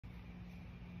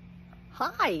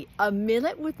Hi, A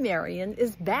Minute with Marion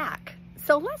is back.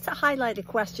 So let's highlight a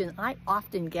question I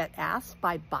often get asked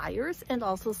by buyers and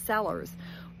also sellers.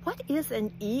 What is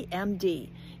an EMD?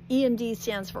 EMD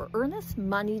stands for Earnest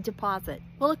Money Deposit.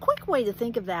 Well, a quick way to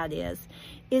think of that is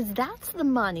that's the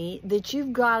money that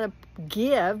you've got to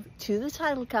give to the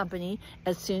title company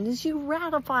as soon as you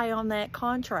ratify on that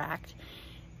contract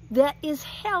that is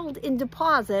held in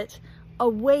deposit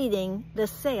awaiting the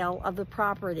sale of the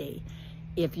property.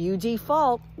 If you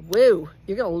default, woo,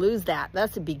 you're going to lose that.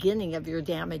 That's the beginning of your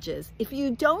damages. If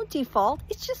you don't default,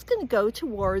 it's just going to go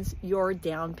towards your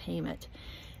down payment.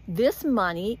 This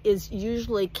money is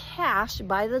usually cashed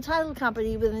by the title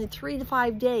company within 3 to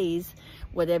 5 days,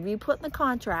 whatever you put in the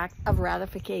contract of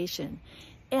ratification.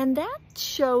 And that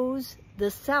shows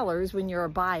the sellers, when you're a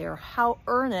buyer, how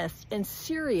earnest and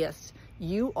serious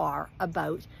you are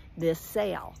about this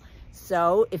sale.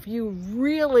 So if you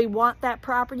really want that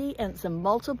property and it's a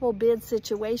multiple bid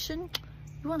situation,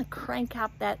 you want to crank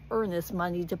up that earnest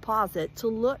money deposit to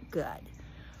look good.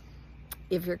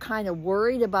 If you're kind of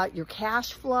worried about your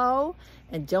cash flow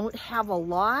and don't have a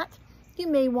lot, you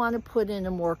may want to put in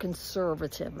a more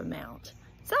conservative amount.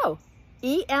 So,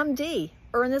 EMD,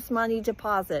 earnest money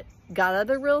deposit. Got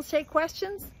other real estate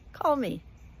questions? Call me.